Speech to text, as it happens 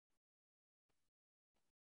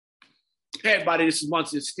Hey, everybody, this is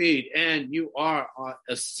Muncie Steed, and you are on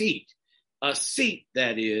a seat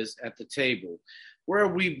that is at the table, where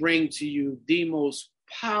we bring to you the most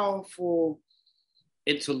powerful,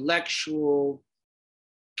 intellectual,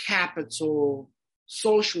 capital,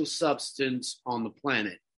 social substance on the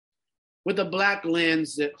planet, with a Black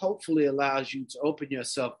lens that hopefully allows you to open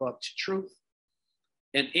yourself up to truth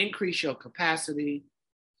and increase your capacity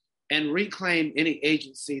and reclaim any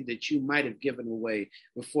agency that you might have given away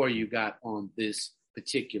before you got on this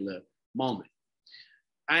particular moment.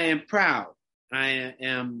 I am proud. I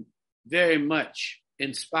am very much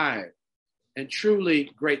inspired and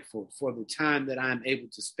truly grateful for the time that I'm able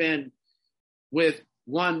to spend with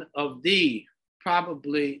one of the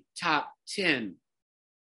probably top 10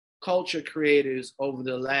 culture creators over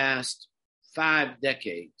the last 5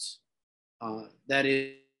 decades. That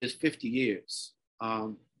is 50 years.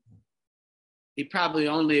 He probably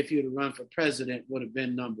only, if he would have run for president, would have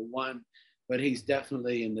been number one, but he's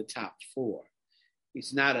definitely in the top 4.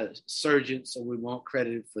 He's not a surgeon, so we won't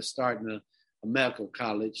credit him for starting a medical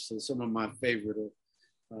college. So some of my favorite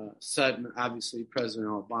are Sutton, obviously President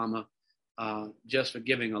Obama, just for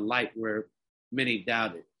giving a light where many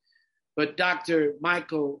doubted. But Dr.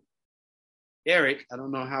 Michael Eric, I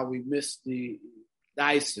don't know how we missed the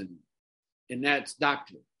Dyson, and that's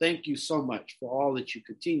Doctor. Thank you so much for all that you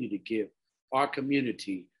continue to give our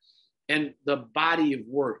community, and the body of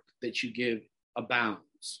work that you give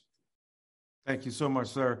abounds. Thank you so much,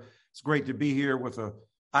 sir. It's great to be here with an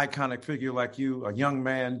iconic figure like you, a young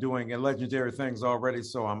man doing legendary things already.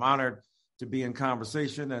 So I'm honored to be in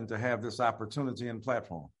conversation and to have this opportunity and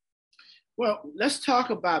platform. Well, let's talk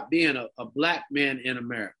about being a Black man in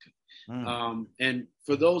America. And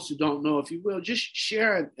for those who don't know, if you will, just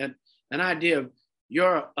share an idea of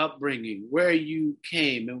your upbringing, where you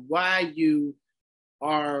came, and why you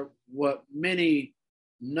are what many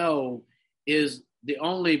know is the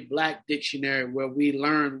only Black dictionary where we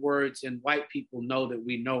learn words and white people know that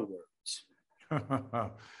we know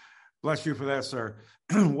words. Bless you for that, sir.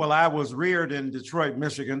 Well, I was reared in Detroit,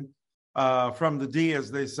 Michigan, from the D, as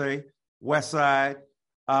they say, West Side.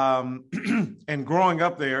 And growing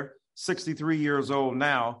up there, 63 years old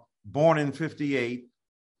now, born in 58,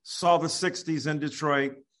 saw the 60s in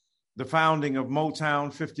Detroit, the founding of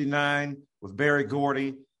Motown, 59, with Berry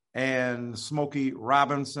Gordy and Smokey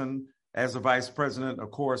Robinson as a vice president. Of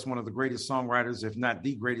course, one of the greatest songwriters, if not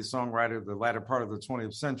the greatest songwriter of the latter part of the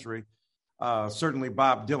 20th century. Certainly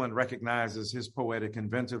Bob Dylan recognizes his poetic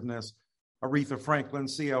inventiveness. Aretha Franklin,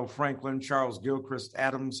 C.L. Franklin, Charles Gilchrist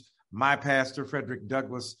Adams, my pastor, Frederick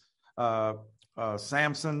Douglass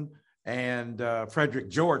Sampson, and Frederick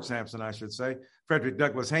George Sampson, I should say. Frederick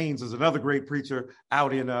Douglass Haynes is another great preacher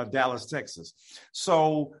out in Dallas, Texas.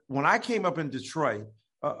 So when I came up in Detroit,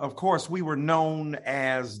 of course, we were known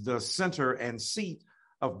as the center and seat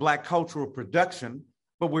of Black cultural production,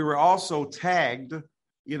 but we were also tagged,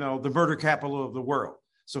 the murder capital of the world.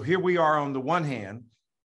 So here we are on the one hand,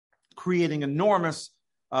 creating enormous,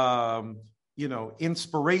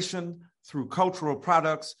 inspiration through cultural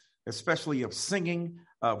products, especially of singing,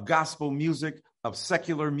 of gospel music, of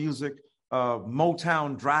secular music, of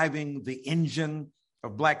Motown driving the engine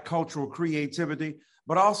of Black cultural creativity,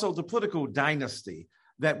 but also the political dynasty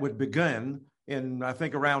that would begin in, I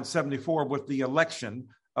think, around 74 with the election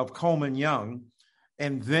of Coleman Young.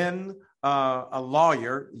 And then a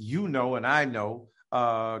lawyer, and I know,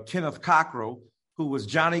 Kenneth Cockrell, who was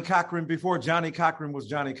Johnny Cochran before Johnny Cochran was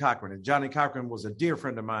Johnny Cochran. And Johnny Cochran was a dear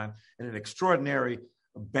friend of mine and an extraordinary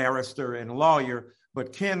barrister and lawyer.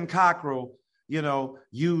 But Ken Cockrell,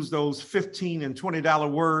 used those $15 and $20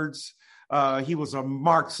 words. He was a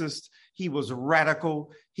Marxist. He was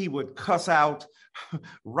radical. He would cuss out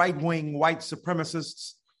right-wing white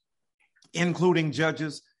supremacists, including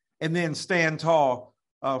judges, and then stand tall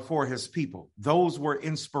for his people. Those were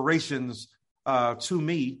inspirations to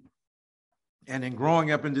me. And in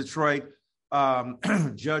growing up in Detroit,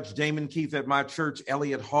 Judge Damon Keith at my church,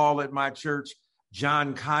 Elliott Hall at my church,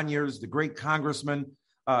 John Conyers, the great congressman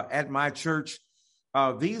at my church.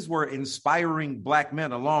 These were inspiring Black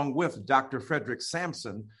men, along with Dr. Frederick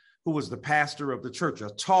Sampson, who was the pastor of the church, a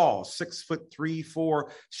tall, 6'3",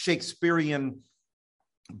 Shakespearean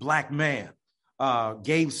Black man,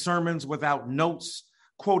 gave sermons without notes,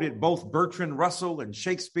 quoted both Bertrand Russell and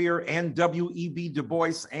Shakespeare and W.E.B. Du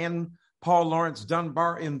Bois and Paul Laurence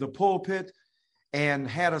Dunbar in the pulpit, and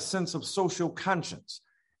had a sense of social conscience.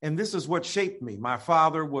 And this is what shaped me. My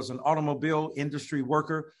father was an automobile industry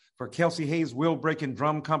worker for Kelsey Hayes Wheel Brake and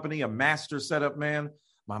Drum Company, a master setup man.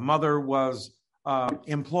 My mother was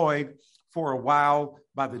employed for a while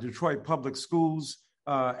by the Detroit Public Schools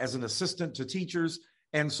as an assistant to teachers.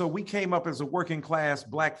 And so we came up as a working class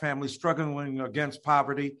Black family struggling against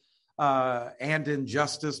poverty and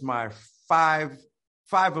injustice. My five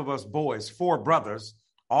of us boys, 4 brothers,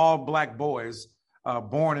 all Black boys,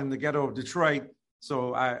 born in the ghetto of Detroit.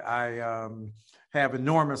 So I have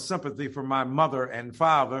enormous sympathy for my mother and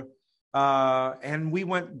father. And we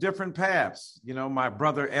went different paths. You know, my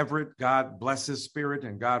brother Everett, God bless his spirit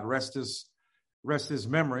and God rest his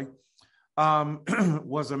memory,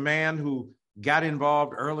 was a man who got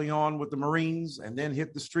involved early on with the Marines and then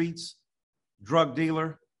hit the streets, drug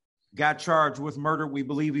dealer, got charged with murder. We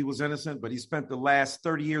believe he was innocent, but he spent the last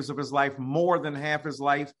 30 years of his life, more than half his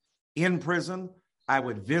life, in prison. I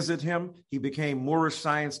would visit him. He became Moorish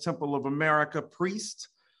Science Temple of America priest,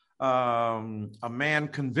 a man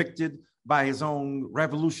convicted by his own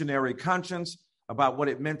revolutionary conscience about what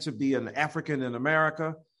it meant to be an African in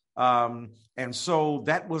America. And so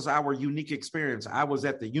that was our unique experience. I was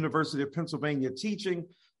at the University of Pennsylvania teaching.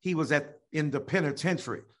 He was in the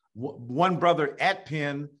penitentiary. One brother at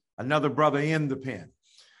Penn, another brother in the pen.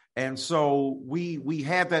 And so we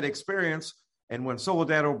had that experience. And when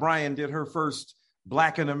Soledad O'Brien did her first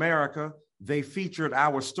Black in America, they featured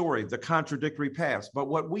our story, the contradictory past. But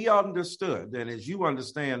what we understood, and as you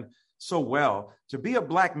understand so well, to be a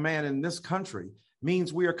Black man in this country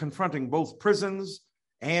means we are confronting both prisons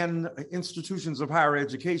and institutions of higher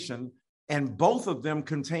education, and both of them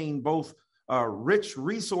contain both rich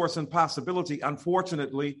resource and possibility,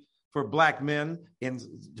 unfortunately, for Black men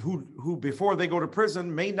who before they go to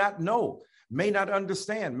prison may not know, may not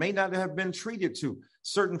understand, may not have been treated to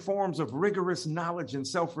certain forms of rigorous knowledge and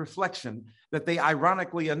self-reflection that they,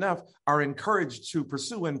 ironically enough, are encouraged to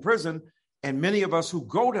pursue in prison. And many of us who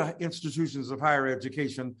go to institutions of higher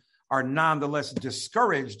education are nonetheless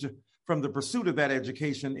discouraged from the pursuit of that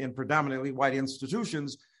education in predominantly white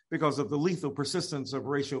institutions because of the lethal persistence of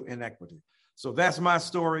racial inequity. So that's my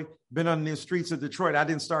story. Been on the streets of Detroit. I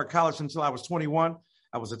didn't start college until I was 21.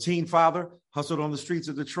 I was a teen father, hustled on the streets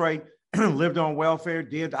of Detroit, lived on welfare,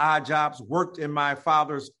 did odd jobs, worked in my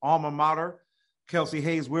father's alma mater, Kelsey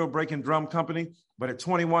Hayes Wheel Breaking Drum Company. But at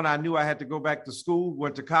 21, I knew I had to go back to school,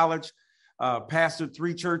 went to college, pastored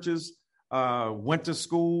 3 churches, went to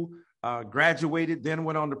school, graduated, then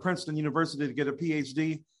went on to Princeton University to get a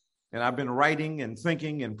PhD. And I've been writing and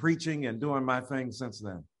thinking and preaching and doing my thing since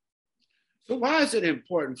then. So why is it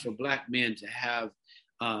important for Black men to have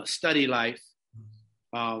study life?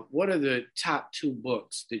 What are the top 2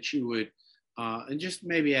 books that you would, and just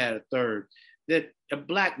maybe add a third, that a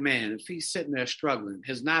Black man, if he's sitting there struggling,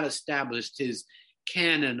 has not established his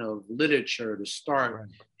canon of literature to start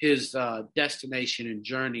his destination and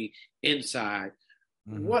journey inside,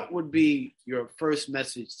 what would be your first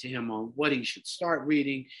message to him on what he should start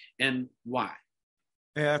reading and why?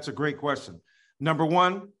 Yeah, that's a great question. Number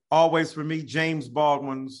 1, always for me, James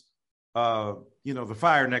Baldwin's, The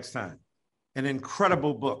Fire Next Time. An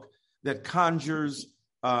incredible book that conjures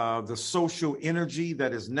the social energy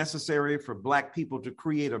that is necessary for Black people to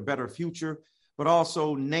create a better future, but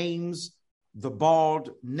also names the bald,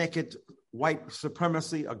 naked white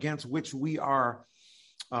supremacy against which we are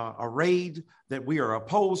arrayed, that we are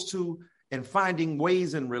opposed to, and finding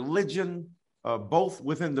ways in religion, both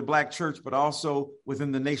within the Black church, but also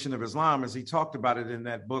within the Nation of Islam, as he talked about it in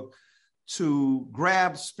that book, to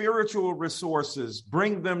grab spiritual resources,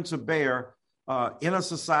 bring them to bear in a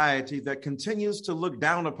society that continues to look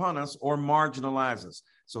down upon us or marginalize us.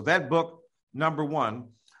 So that book, number 1.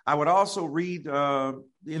 I would also read The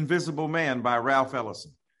Invisible Man by Ralph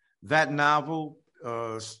Ellison. That novel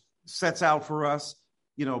sets out for us,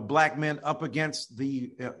 Black men up against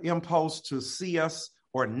the impulse to see us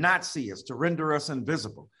or not see us, to render us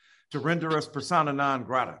invisible, to render us persona non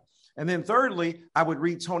grata. And then thirdly, I would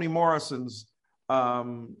read Toni Morrison's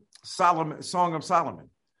Song of Solomon.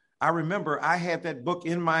 I remember I had that book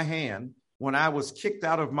in my hand when I was kicked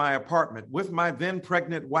out of my apartment with my then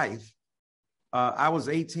pregnant wife. I was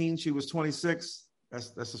 18, she was 26.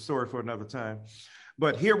 That's a story for another time.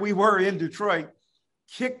 But here we were in Detroit,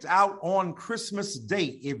 kicked out on Christmas Day,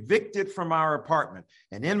 evicted from our apartment.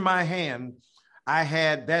 And in my hand, I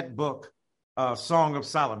had that book, Song of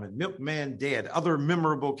Solomon, Milkman Dead, other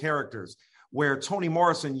memorable characters, where Toni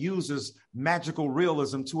Morrison uses magical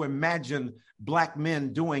realism to imagine Black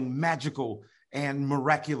men doing magical and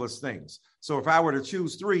miraculous things. So if I were to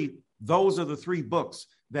choose 3, those are the 3 books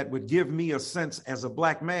that would give me a sense as a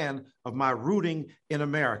Black man of my rooting in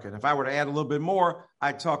America. And if I were to add a little bit more,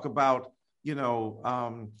 I'd talk about,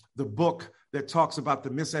 the book that talks about the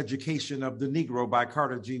miseducation of the Negro by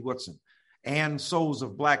Carter G. Woodson, and Souls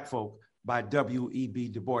of Black Folk by W.E.B.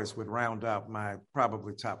 Du Bois would round out my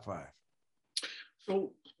probably top 5.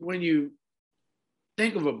 So when you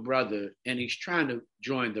think of a brother and he's trying to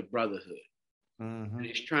join the brotherhood. Mm-hmm. And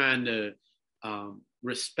he's trying to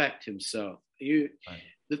respect himself. Right.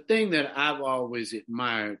 The thing that I've always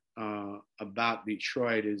admired about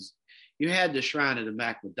Detroit is you had the Shrine of the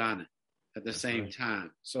Madonna at the same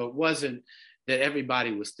time. So it wasn't that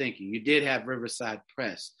everybody was thinking. You did have Riverside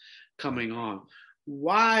Press coming on.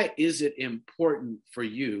 Why is it important for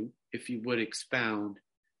you, if you would expound,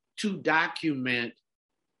 to document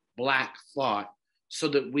Black thought so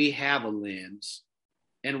that we have a lens?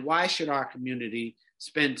 And why should our community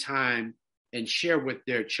spend time and share with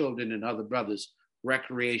their children and other brothers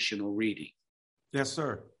recreational reading? Yes,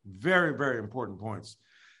 sir. Very, very important points.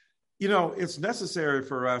 You know, it's necessary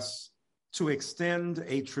for us to extend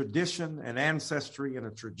a tradition, an ancestry, and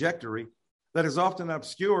a trajectory that is often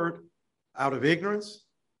obscured out of ignorance,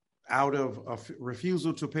 out of a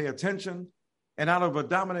refusal to pay attention, and out of a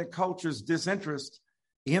dominant culture's disinterest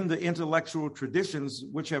in the intellectual traditions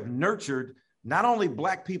which have nurtured not only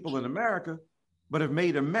Black people in America, but have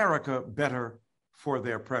made America better for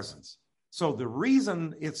their presence. So the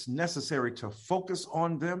reason it's necessary to focus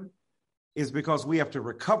on them is because we have to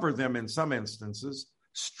recover them in some instances,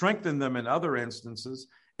 strengthen them in other instances,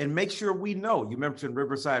 and make sure we know. You mentioned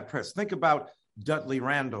Riverside Press. Think about Dudley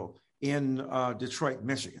Randall in Detroit,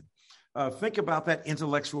 Michigan. Think about that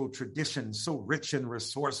intellectual tradition, so rich and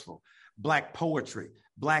resourceful. Black poetry,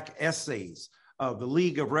 Black essays, the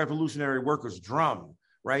League of Revolutionary Workers, Drum,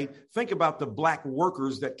 right? Think about the Black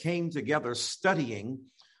workers that came together studying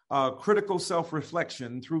critical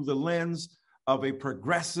self-reflection through the lens of a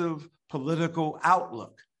progressive political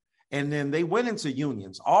outlook. And then they went into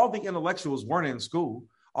unions. All the intellectuals weren't in school.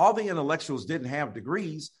 All the intellectuals didn't have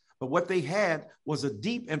degrees, but what they had was a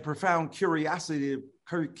deep and profound curiosity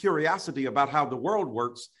about how the world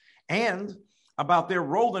works and about their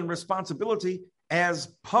role and responsibility as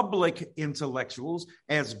public intellectuals,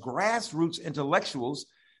 as grassroots intellectuals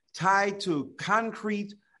tied to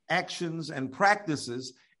concrete actions and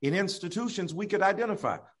practices in institutions we could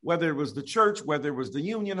identify, whether it was the church, whether it was the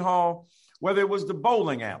union hall, whether it was the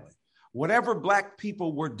bowling alley. Whatever Black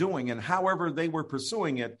people were doing and however they were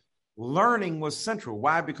pursuing it, learning was central.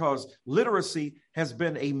 Why? Because literacy has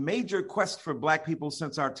been a major quest for Black people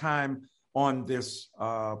since our time on this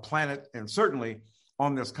planet and certainly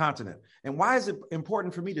on this continent. And why is it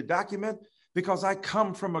important for me to document? Because I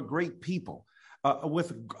come from a great people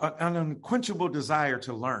with an unquenchable desire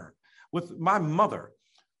to learn. With my mother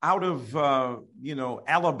out of,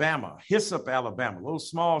 Alabama, Hyssop, Alabama, a little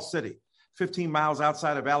small city, 15 miles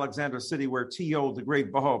outside of Alexander City, where T.O., the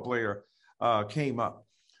great ball player, came up.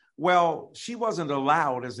 Well, she wasn't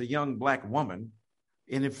allowed as a young Black woman,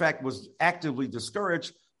 and in fact was actively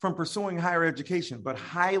discouraged from pursuing higher education, but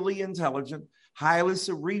highly intelligent, highly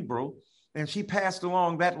cerebral, and she passed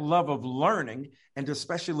along that love of learning and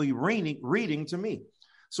especially reading to me.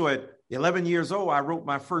 So at 11 years old, I wrote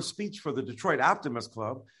my first speech for the Detroit Optimist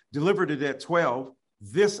Club, delivered it at 12,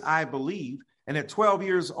 This I Believe, and at 12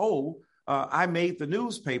 years old, I made the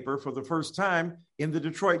newspaper for the first time in the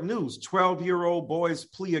Detroit News. 12-year-old boy's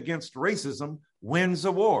plea against racism wins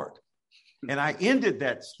award. And I ended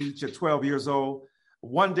that speech at 12 years old.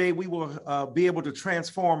 One day we will be able to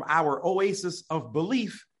transform our oasis of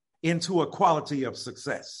belief into a quality of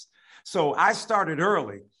success. So I started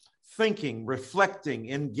early, thinking, reflecting,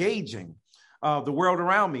 engaging the world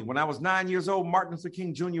around me. When I was 9 years old, Martin Luther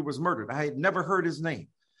King Jr. was murdered. I had never heard his name.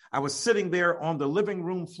 I was sitting there on the living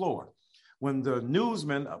room floor when the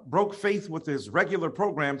newsman broke faith with his regular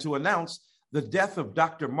program to announce the death of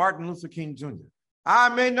Dr. Martin Luther King Jr. I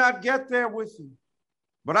may not get there with you,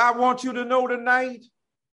 but I want you to know tonight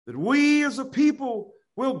that we as a people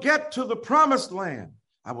will get to the promised land.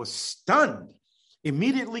 I was stunned,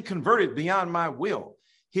 immediately converted beyond my will.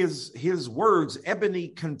 His words, ebony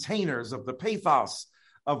containers of the pathos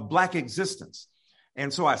of Black existence.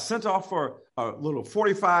 And so I sent off for a little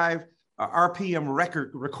 45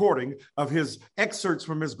 RPM recording of his excerpts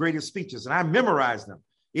from his greatest speeches, and I memorized them.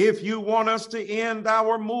 If you want us to end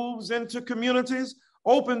our moves into communities,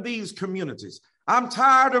 open these communities. I'm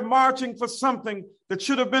tired of marching for something that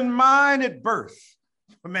should have been mine at birth.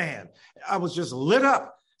 Man, I was just lit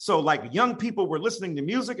up. So like young people were listening to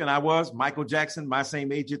music, and I was. Michael Jackson, my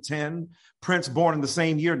same age at 10. Prince, born in the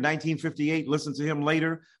same year, 1958, listened to him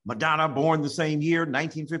later. Madonna, born the same year,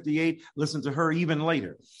 1958, listened to her even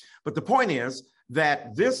later. But the point is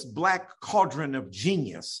that this Black cauldron of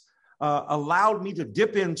genius allowed me to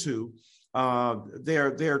dip into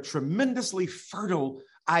their tremendously fertile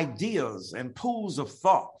ideas and pools of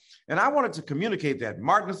thought. And I wanted to communicate that.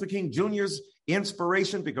 Martin Luther King Jr.'s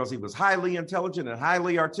inspiration, because he was highly intelligent and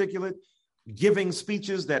highly articulate, giving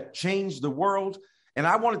speeches that changed the world, And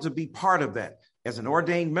I wanted to be part of that as an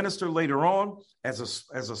ordained minister later on, as a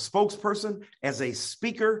spokesperson, as a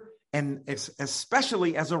speaker, and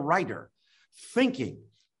especially as a writer, thinking,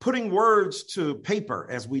 putting words to paper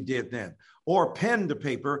as we did then, or pen to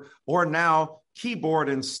paper, or now keyboard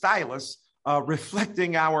and stylus,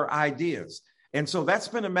 reflecting our ideas. And so that's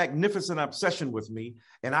been a magnificent obsession with me.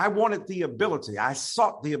 And I wanted the ability, I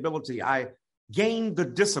sought the ability, I gained the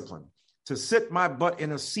discipline to sit my butt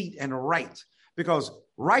in a seat and write, because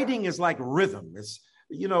writing is like rhythm.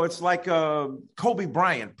 It's like Kobe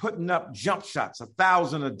Bryant putting up jump shots,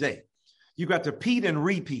 1,000 a day. You got to repeat and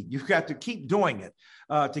repeat. You've got to keep doing it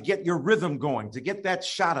to get your rhythm going, to get that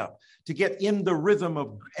shot up, to get in the rhythm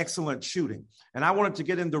of excellent shooting. And I wanted to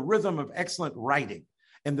get in the rhythm of excellent writing.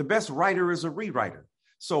 And the best writer is a rewriter.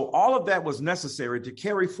 So all of that was necessary to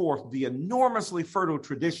carry forth the enormously fertile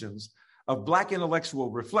traditions of Black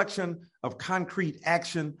intellectual reflection, of concrete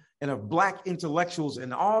action, and of Black intellectuals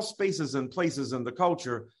in all spaces and places in the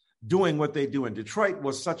culture doing what they do. And Detroit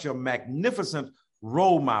was such a magnificent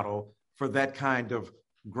role model for that kind of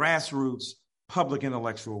grassroots public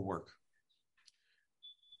intellectual work.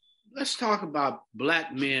 Let's talk about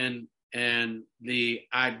Black men and the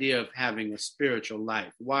idea of having a spiritual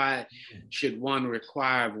life. Why should one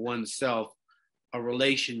require of oneself a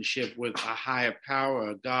relationship with a higher power,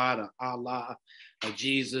 a God, a Allah, a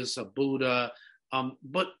Jesus, a Buddha?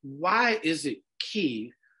 But why is it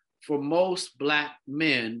key for most Black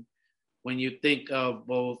men, when you think of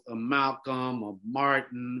both a Malcolm, a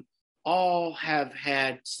Martin, all have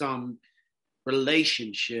had some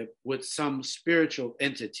relationship with some spiritual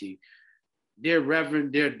entity? Dear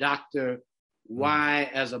Reverend, dear Doctor,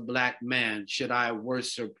 why as a Black man should I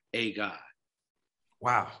worship a God?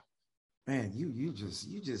 Wow, man, you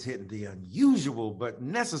just hitting the unusual but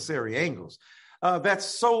necessary angles.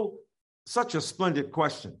 That's such a splendid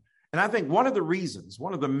question. And I think one of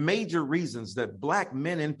the major reasons that Black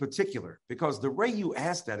men in particular, because the way you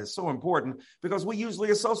ask that is so important, because we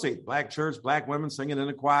usually associate Black church, Black women singing in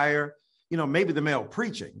the choir, maybe the male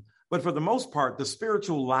preaching, but for the most part, the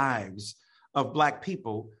spiritual lives of Black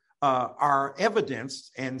people are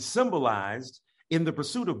evidenced and symbolized in the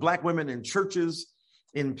pursuit of Black women in churches,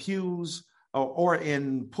 in pews, or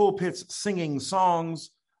in pulpits singing songs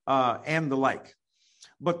and the like.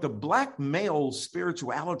 But the Black male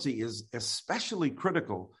spirituality is especially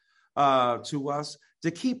critical to us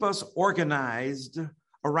to keep us organized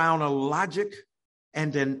around a logic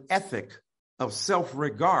and an ethic of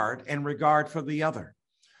self-regard and regard for the other.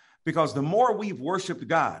 Because the more we've worshiped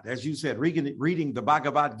God, as you said, reading the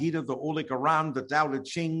Bhagavad Gita, the Holy Quran, the Tao Te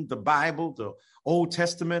Ching, the Bible, the Old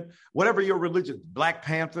Testament, whatever your religion, Black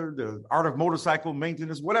Panther, the Art of Motorcycle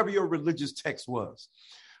Maintenance, whatever your religious text was,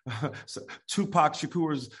 so Tupac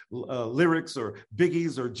Shakur's lyrics, or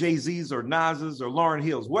Biggie's, or Jay-Z's, or Nas's, or Lauryn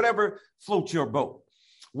Hill's, whatever floats your boat.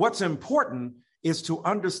 What's important is to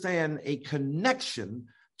understand a connection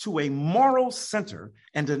to a moral center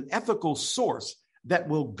and an ethical source that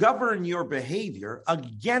will govern your behavior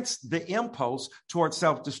against the impulse toward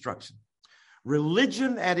self-destruction.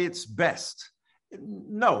 Religion at its best,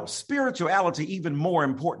 no, spirituality even more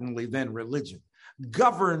importantly than religion,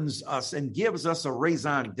 governs us and gives us a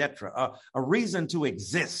raison d'etre, a reason to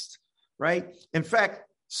exist, right? In fact,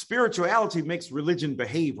 spirituality makes religion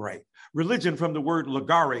behave right. Religion, from the word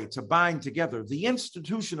ligare, to bind together, the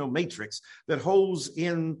institutional matrix that holds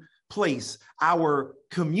in place our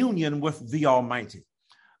communion with the Almighty.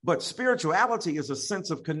 But spirituality is a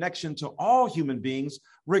sense of connection to all human beings,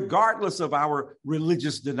 regardless of our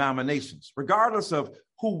religious denominations, regardless of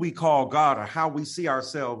who we call God or how we see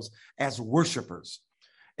ourselves as worshipers.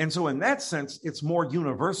 And so in that sense, it's more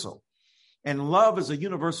universal. And love is a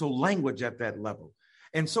universal language at that level.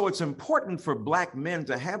 And so it's important for Black men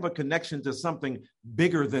to have a connection to something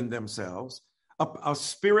bigger than themselves, a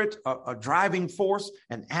spirit, a driving force,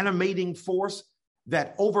 an animating force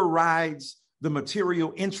that overrides the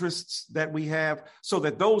material interests that we have, so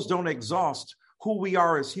that those don't exhaust who we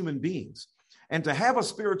are as human beings. And to have a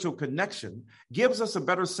spiritual connection gives us a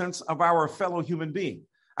better sense of our fellow human being.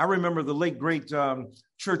 I remember the late, great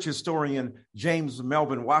church historian James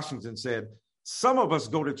Melvin Washington said, some of us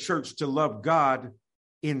go to church to love God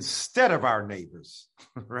instead of our neighbors,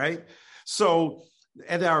 right? So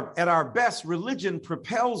at our best, religion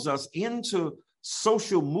propels us into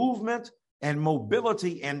social movement and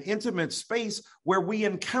mobility and intimate space where we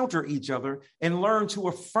encounter each other and learn to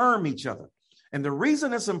affirm each other. And the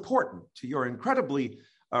reason it's important, to your incredibly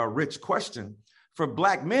rich question, for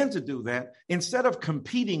Black men to do that, instead of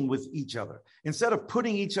competing with each other, instead of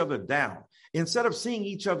putting each other down, instead of seeing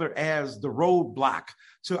each other as the roadblock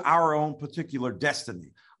to our own particular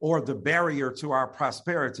destiny, or the barrier to our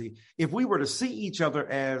prosperity if we were to see each other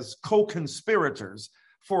as co-conspirators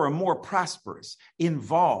for a more prosperous,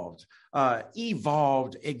 involved,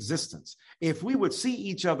 evolved existence. If we would see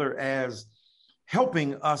each other as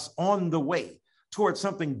helping us on the way towards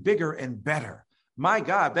something bigger and better, my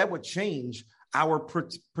God, that would change our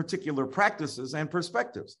particular practices and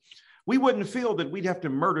perspectives. We wouldn't feel that we'd have to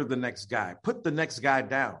murder the next guy, put the next guy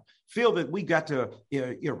down, feel that we got to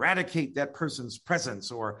eradicate that person's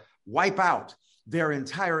presence or wipe out their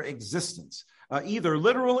entire existence, either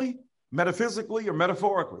literally, metaphysically, or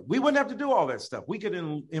metaphorically. We wouldn't have to do all that stuff. We could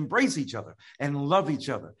embrace each other and love each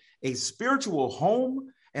other. A spiritual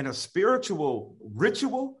home and a spiritual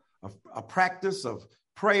ritual, a practice of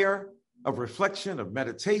prayer, of reflection, of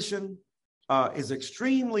meditation, is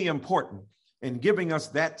extremely important in giving us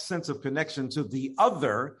that sense of connection to the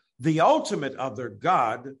other, the ultimate other,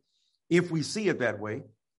 God, if we see it that way,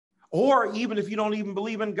 or even if you don't even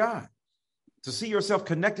believe in God, to see yourself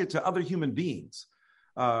connected to other human beings,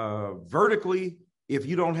 vertically, if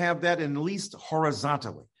you don't have that, and at least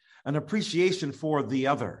horizontally, an appreciation for the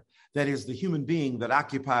other, that is the human being that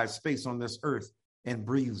occupies space on this earth and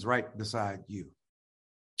breathes right beside you.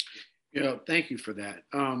 Thank you for that.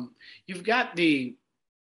 You've got the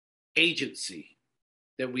agency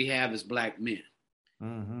that we have as Black men,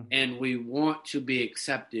 and we want to be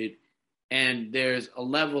accepted. And there's a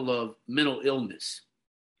level of mental illness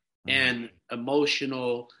and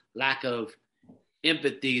emotional lack of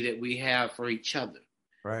empathy that we have for each other.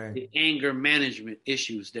 Right. The anger management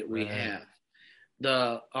issues that we have,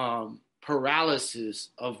 the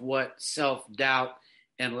paralysis of what self-doubt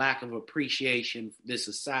and lack of appreciation for this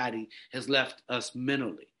society has left us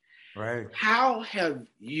mentally. Right. How have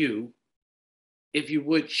you, if you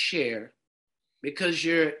would share, because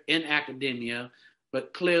you're in academia,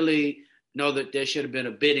 but clearly know that there should have been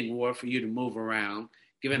a bidding war for you to move around,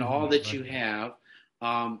 given all that you have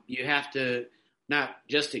to not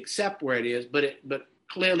just accept where it is, but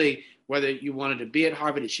clearly whether you wanted to be at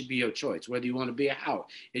Harvard, it should be your choice. Whether you want to be at Howard,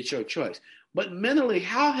 it's your choice. But mentally,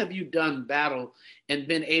 how have you done battle and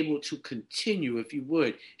been able to continue, if you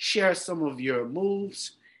would, share some of your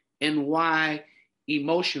moves and why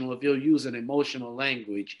emotional, if you'll use an emotional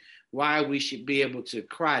language, why we should be able to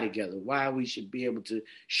cry together, why we should be able to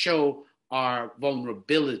show our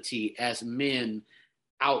vulnerability as men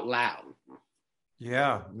out loud?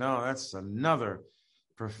 Yeah, no, that's another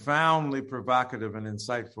profoundly provocative and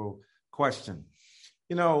insightful question.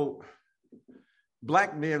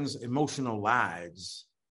 Black men's emotional lives,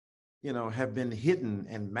 have been hidden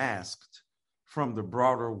and masked from the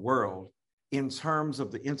broader world in terms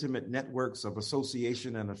of the intimate networks of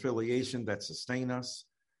association and affiliation that sustain us.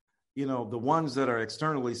 The ones that are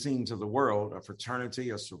externally seen to the world, a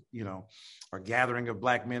fraternity, a gathering of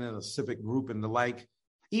Black men in a civic group and the like,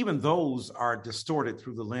 even those are distorted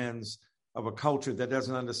through the lens of a culture that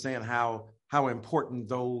doesn't understand how important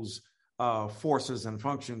those forces and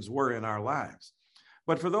functions were in our lives.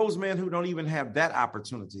 But for those men who don't even have that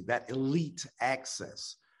opportunity, that elite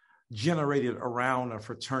access generated around a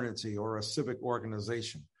fraternity or a civic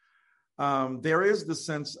organization, there is the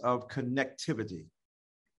sense of connectivity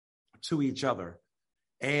to each other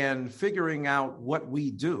and figuring out what we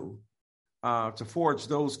do to forge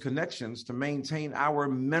those connections to maintain our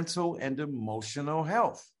mental and emotional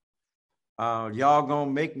health. Y'all gonna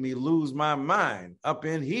make me lose my mind up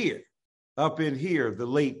in here, the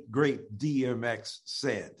late, great DMX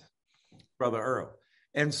said, Brother Earl.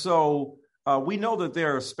 And so we know that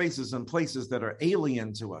there are spaces and places that are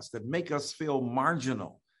alien to us, that make us feel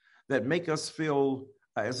marginal, that make us feel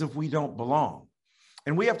as if we don't belong.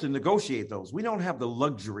 And we have to negotiate those. We don't have the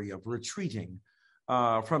luxury of retreating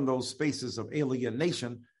from those spaces of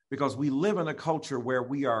alienation because we live in a culture where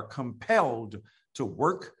we are compelled to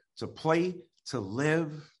work, to play, to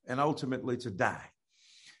live, and ultimately to die.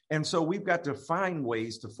 And so we've got to find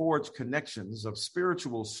ways to forge connections of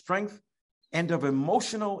spiritual strength and of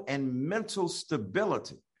emotional and mental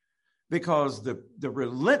stability, because the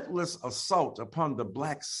relentless assault upon the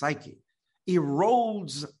Black psyche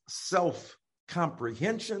erodes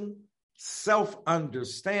self-comprehension,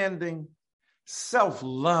 self-understanding,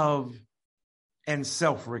 self-love, and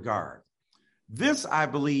self-regard. This, I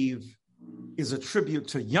believe, is a tribute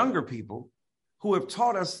to younger people who have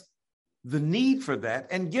taught us the need for that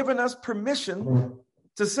and given us permission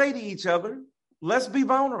to say to each other, let's be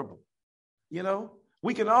vulnerable.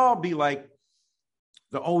 We can all be like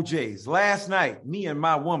the OJs. Last night, me and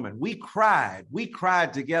my woman, we cried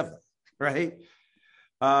together, right?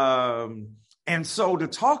 And so to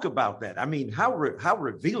talk about that, I mean, how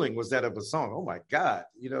revealing was that of a song? Oh my God,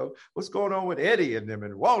 what's going on with Eddie and them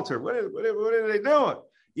and Walter? What are they doing?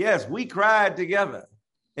 Yes, we cried together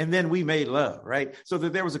and then we made love, right? So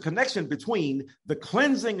that there was a connection between the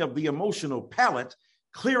cleansing of the emotional palate,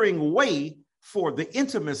 clearing way for the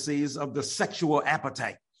intimacies of the sexual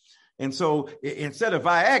appetite. And so instead of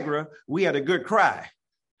Viagra, we had a good cry,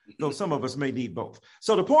 though some of us may need both.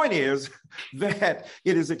 So the point is that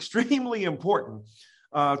it is extremely important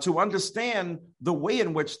to understand the way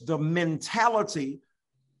in which the mentality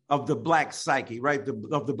of the Black psyche, right,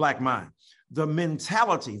 of the Black mind, the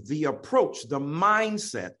mentality, the approach, the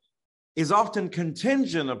mindset is often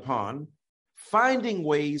contingent upon finding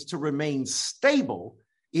ways to remain stable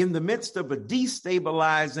in the midst of a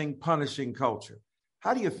destabilizing, punishing culture.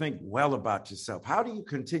 How do you think well about yourself? How do you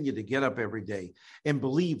continue to get up every day and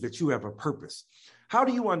believe that you have a purpose? How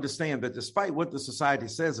do you understand that despite what the society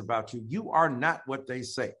says about you, you are not what they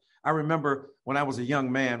say? I remember when I was a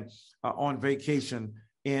young man on vacation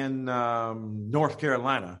in North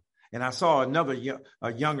Carolina, and I saw another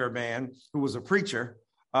younger man who was a preacher,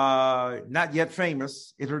 not yet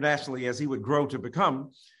famous internationally as he would grow to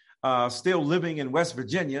become, still living in West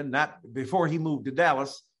Virginia, not before he moved to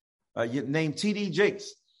Dallas, named T.D.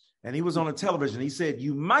 Jakes. And he was on a television. He said,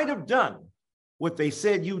 you might have done what they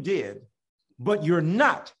said you did, but you're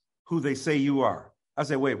not who they say you are. I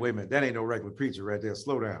said, wait a minute. That ain't no regular preacher right there.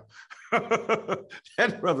 Slow down.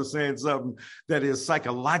 That brother saying something that is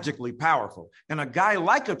psychologically powerful. And a guy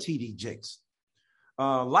like a T.D. Jakes,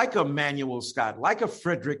 like a Manuel Scott, like a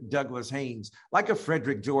Frederick Douglass Haynes, like a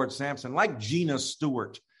Frederick George Sampson, like Gina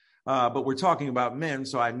Stewart, but we're talking about men,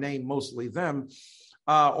 so I name mostly them,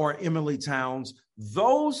 or Emily Towns.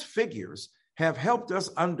 Those figures have helped us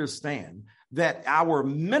understand that our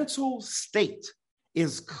mental state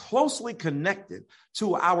is closely connected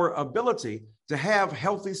to our ability to have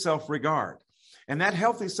healthy self-regard. And that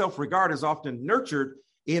healthy self-regard is often nurtured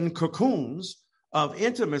in cocoons of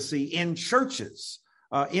intimacy in churches,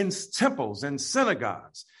 in temples and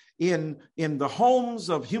synagogues, in the homes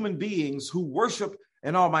of human beings who worship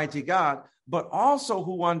an almighty God, but also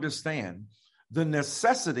who understand the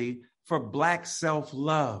necessity for Black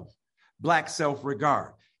self-love, Black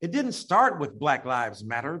self-regard. It didn't start with Black Lives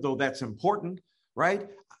Matter, though that's important, right?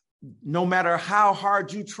 No matter how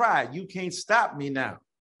hard you try, you can't stop me now.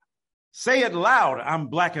 Say it loud, I'm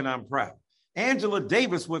Black and I'm proud. Angela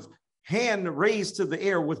Davis with hand raised to the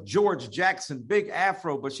air with George Jackson, big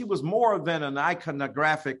afro, but she was more than an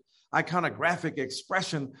iconographic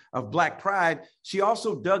expression of Black pride. She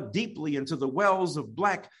also dug deeply into the wells of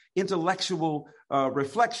Black intellectual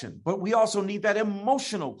reflection. But we also need that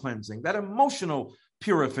emotional cleansing, that emotional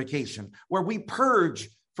purification, where we purge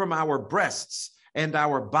from our breasts and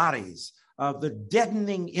our bodies the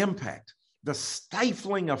deadening impact, the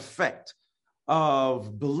stifling effect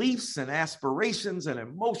of beliefs and aspirations and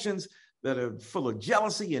emotions that are full of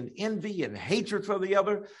jealousy and envy and hatred for the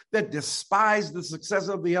other, that despise the success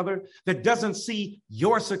of the other, that doesn't see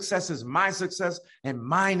your success as my success and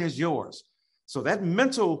mine as yours. So that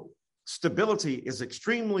mental stability is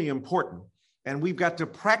extremely important, and we've got to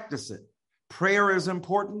practice it. Prayer is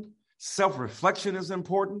important. Self-reflection is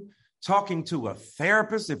important. Talking to a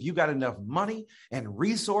therapist, if you got enough money and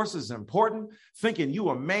resources, is important. Thinking you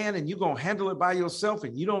a man and you're going to handle it by yourself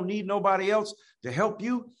and you don't need nobody else to help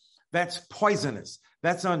you, that's poisonous.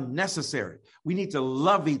 That's unnecessary. We need to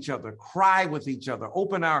love each other, cry with each other,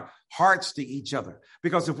 open our hearts to each other.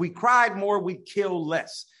 Because if we cried more, we'd kill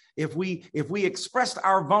less. If we expressed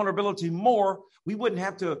our vulnerability more, we wouldn't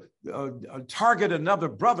have to target another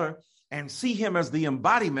brother and see him as the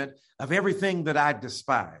embodiment of everything that I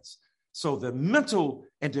despise. So the mental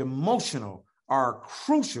and emotional are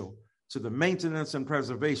crucial to the maintenance and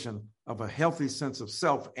preservation of a healthy sense of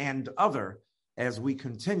self and other as we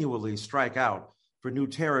continually strike out for new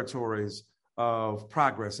territories of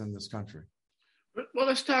progress in this country. Well,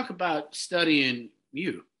 let's talk about studying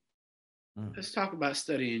you. Let's talk about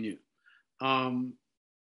studying you.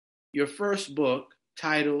 Your first book,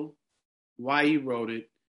 title, why you wrote it,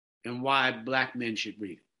 and why Black men should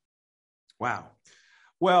read it. Wow.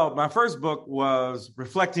 Well, my first book was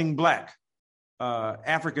Reflecting Black,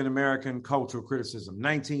 African-American Cultural Criticism,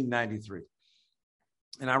 1993.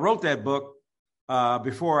 And I wrote that book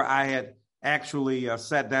before I had actually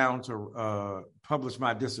sat down to publish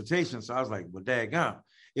my dissertation. So I was like, well, daggone,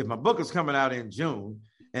 if my book is coming out in June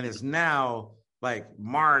and it's now like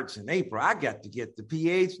March and April, I got to get the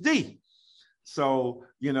PhD. So,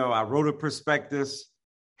 I wrote a prospectus,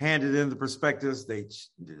 handed in the prospectus. They,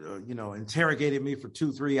 interrogated me for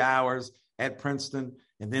 2-3 hours at Princeton.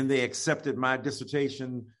 And then they accepted my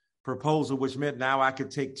dissertation proposal, which meant now I could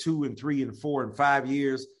take 2 and 3 and 4 and 5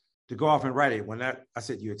 years to go off and write it. I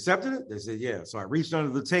said, you accepted it? They said, yeah. So I reached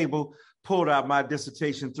under the table, pulled out my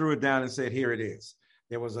dissertation, threw it down and said, here it is.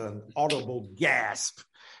 There was an audible gasp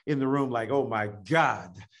in the room like, oh my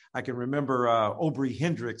God. I can remember Aubrey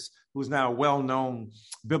Hendricks, who's now a well-known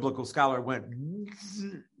biblical scholar, went,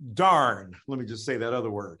 darn, let me just say that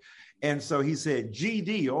other word. And so he said,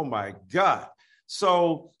 GD, oh my God.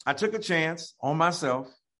 So I took a chance on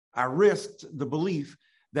myself. I risked the belief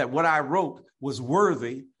that what I wrote was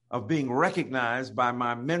worthy of being recognized by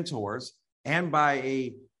my mentors and by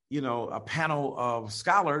a panel of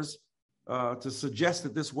scholars to suggest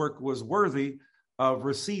that this work was worthy of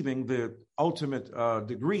receiving the ultimate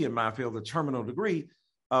degree in my field, the terminal degree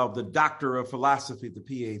of the Doctor of Philosophy, the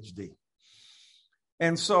PhD.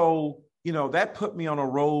 And so, that put me on a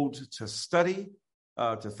road to study,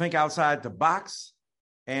 to think outside the box,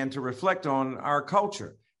 and to reflect on our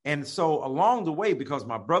culture. And so along the way, because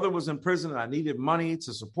my brother was in prison and I needed money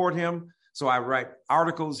to support him, so I write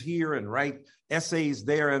articles here and write essays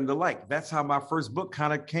there and the like. That's how my first book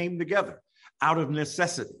kind of came together, out of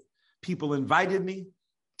necessity. People invited me.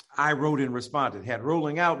 I wrote and responded. Had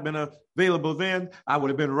Rolling Out been available then, I would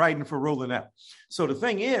have been writing for Rolling Out. So the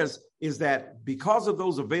thing is that because of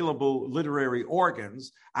those available literary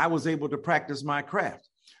organs, I was able to practice my craft.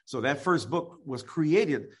 So that first book was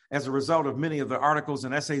created as a result of many of the articles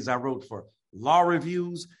and essays I wrote for law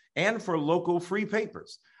reviews and for local free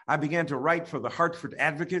papers. I began to write for the Hartford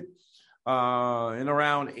Advocate in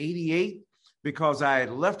around 88 because I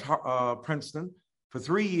had left Princeton for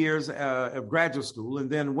 3 years of graduate school and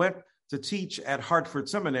then went to teach at Hartford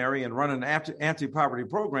Seminary and run an anti-poverty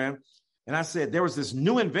program. And I said, there was this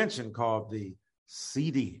new invention called the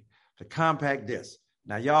CD, the compact disc.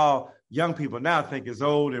 Now, y'all young people now think it's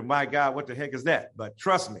old and my God, what the heck is that? But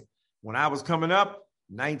trust me, when I was coming up,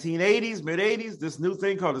 1980s, mid 80s, this new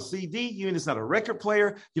thing called a CD, it's not a record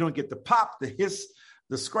player. You don't get the pop, the hiss,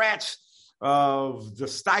 the scratch of the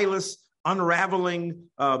stylus unraveling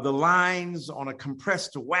the lines on a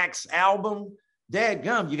compressed wax album.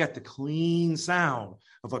 Dadgum, you got the clean sound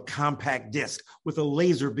of a compact disc with a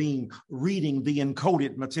laser beam reading the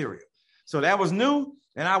encoded material. So that was new,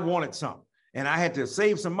 and I wanted some. And I had to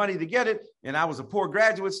save some money to get it, and I was a poor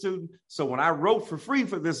graduate student. So when I wrote for free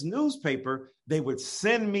for this newspaper, they would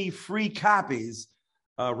send me free copies,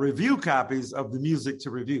 review copies of the music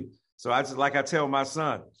to review. So I tell my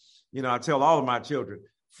son, I tell all of my children,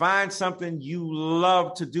 find something you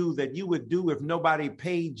love to do that you would do if nobody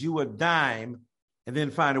paid you a dime, and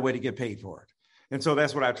then find a way to get paid for it. And so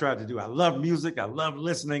that's what I tried to do. I love music. I love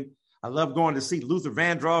listening. I love going to see Luther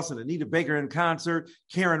Vandross and Anita Baker in concert,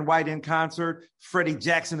 Karen White in concert, Freddie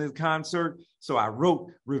Jackson in concert. So I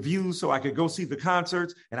wrote reviews so I could go see the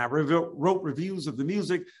concerts, and I wrote reviews of the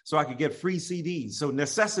music so I could get free CDs. So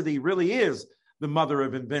necessity really is the mother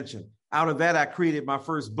of invention. Out of that, I created my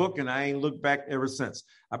first book, and I ain't looked back ever since.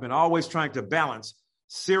 I've been always trying to balance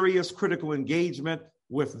serious critical engagement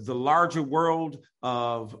with the larger world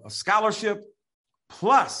of scholarship,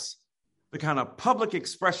 plus the kind of public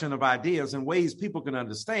expression of ideas in ways people can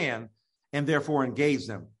understand and therefore engage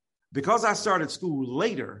them. Because I started school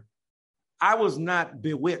later, I was not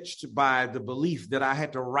bewitched by the belief that I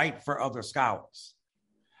had to write for other scholars,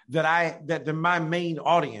 that my main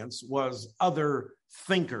audience was other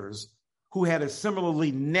thinkers who had a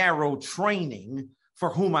similarly narrow training for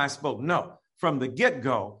whom I spoke. No, from the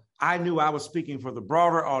get-go, I knew I was speaking for the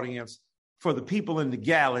broader audience, for the people in the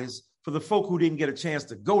galleys, for the folk who didn't get a chance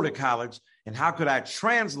to go to college, and how could I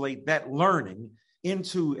translate that learning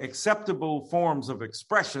into acceptable forms of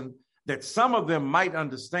expression that some of them might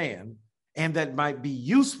understand and that might be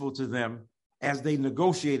useful to them as they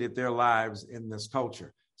negotiated their lives in this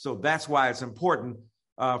culture. So that's why it's important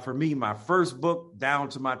for me, my first book down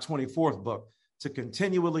to my 24th book, to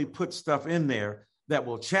continually put stuff in there that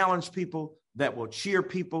will challenge people, that will cheer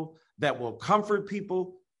people, that will comfort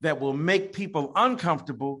people, that will make people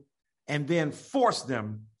uncomfortable, and then force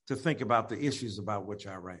them to think about the issues about which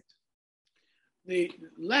I write. The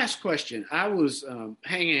last question, I was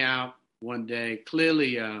hanging out one day.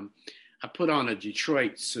 Clearly, I put on a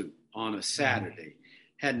Detroit suit on a Saturday.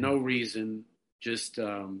 Had no reason, just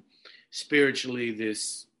spiritually,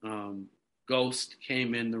 this ghost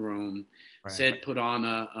came in the room, right. Said put on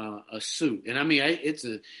a suit. And I mean, it's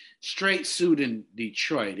a straight suit in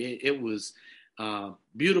Detroit. It was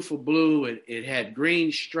beautiful blue. It had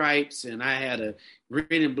green stripes, and I had a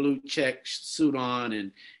green and blue check suit on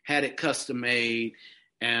and had it custom made,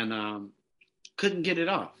 and couldn't get it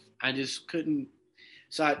off. I just couldn't.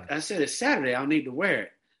 So I said, it's Saturday, I'll need to wear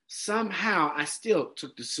it. Somehow I still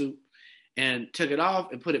took the suit and took it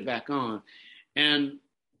off and put it back on. And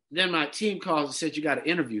then my team calls and said, you got to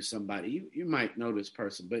interview somebody. You might know this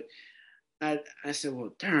person, but I said,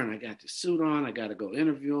 well, darn, I got the suit on. I got to go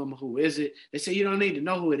interview him. Who is it? They said, you don't need to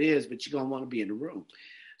know who it is, but you're going to want to be in the room.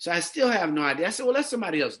 So I still have no idea. I said, well, let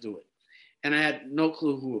somebody else do it. And I had no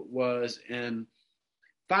clue who it was. And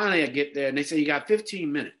finally I get there and they say, you got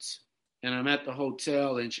 15 minutes. And I'm at the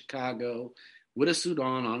hotel in Chicago with a suit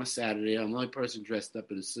on a Saturday. I'm the only person dressed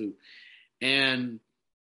up in a suit. And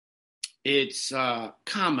it's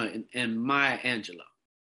Kama and Maya Angelou.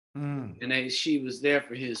 And she was there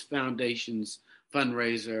for his foundation's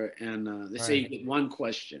fundraiser, and they say you get one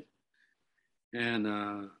question. And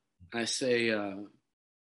I say,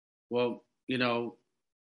 well,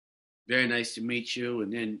 very nice to meet you.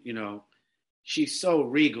 And then, she's so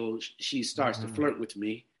regal, she starts to flirt with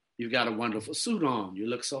me. You've got a wonderful suit on. You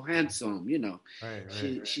look so handsome,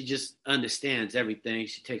 She just understands everything.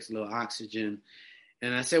 She takes a little oxygen.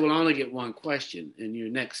 And I say, well, I only get one question. And you're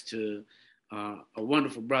next to a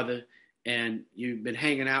wonderful brother, and you've been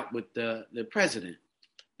hanging out with the president.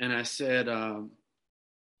 And I said,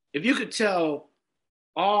 if you could tell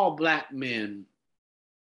all Black men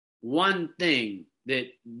one thing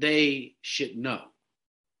that they should know,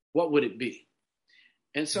 what would it be?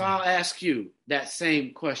 And so I'll ask you that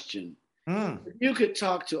same question. If you could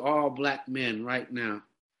talk to all Black men right now,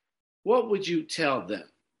 what would you tell them?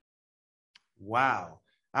 Wow.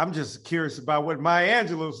 I'm just curious about what Maya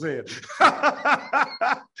Angelou said.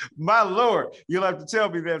 My Lord, you'll have to tell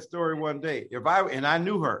me that story one day. I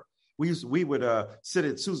knew her. We would sit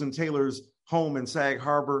at Susan Taylor's home in Sag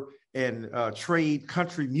Harbor and trade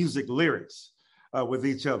country music lyrics with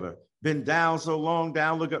each other. Been down so long,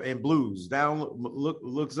 down, look up, and blues, down,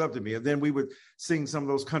 looks up to me. And then we would sing some of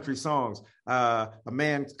those country songs. A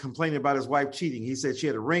man complaining about his wife cheating. He said she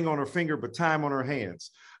had a ring on her finger, but time on her hands.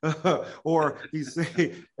 Or he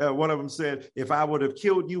said, one of them said, if I would have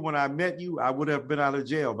killed you when I met you, I would have been out of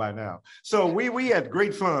jail by now. So we had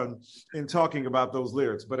great fun in talking about those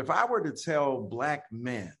lyrics. But if I were to tell Black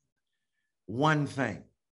men one thing,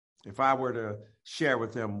 if I were to share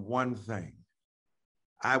with them one thing,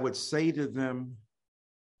 I would say to them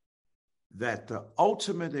that the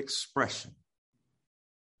ultimate expression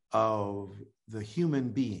of the human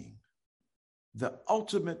being, the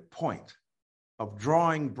ultimate point of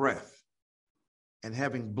drawing breath and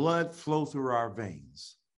having blood flow through our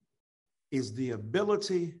veins, is the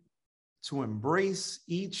ability to embrace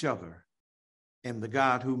each other and the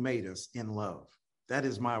God who made us in love. That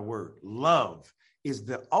is my word. Love is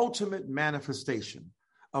the ultimate manifestation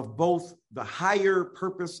of both the higher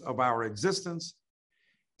purpose of our existence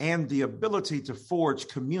and the ability to forge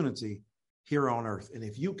community here on earth. And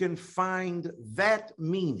if you can find that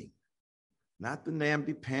meaning, not the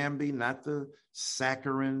namby-pamby, not the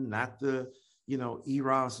saccharine, not the,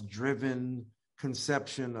 eros-driven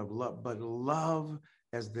conception of love, but love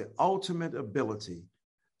as the ultimate ability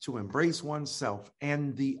to embrace oneself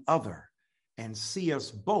and the other and see us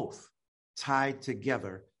both tied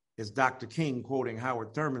together, as Dr. King, quoting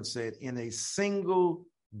Howard Thurman, said, in a single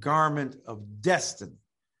garment of destiny.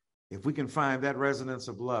 If we can find that resonance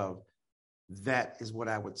of love, that is what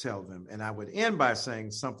I would tell them. And I would end by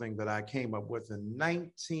saying something that I came up with in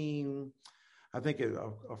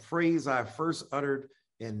a phrase I first uttered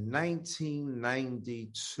in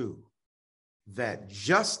 1992, that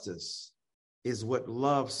justice is what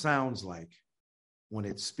love sounds like when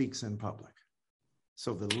it speaks in public.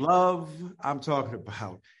 So the love I'm talking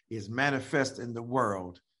about is manifest in the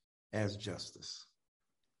world as justice.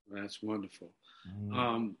 That's wonderful.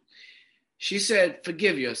 She said,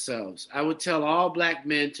 forgive yourselves. I would tell all Black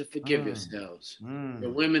men to forgive yourselves. The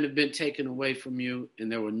women have been taken away from you,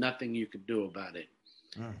 and there was nothing you could do about it.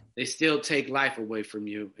 They still take life away from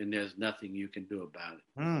you, and there's nothing you can do about it.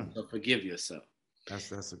 So forgive yourself.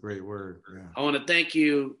 That's a great word. Yeah. I want to thank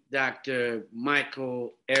you, Dr.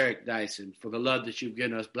 Michael Eric Dyson, for the love that you've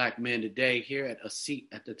given us Black men today here at A Seat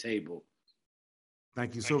at the Table.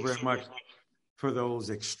 Thank you so very much for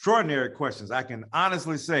those extraordinary questions. I can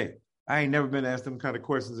honestly say I ain't never been asked them kind of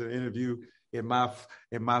questions in an interview in my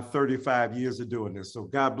 35 years of doing this. So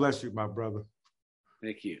God bless you, my brother.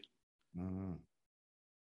 Thank you. Mm-hmm.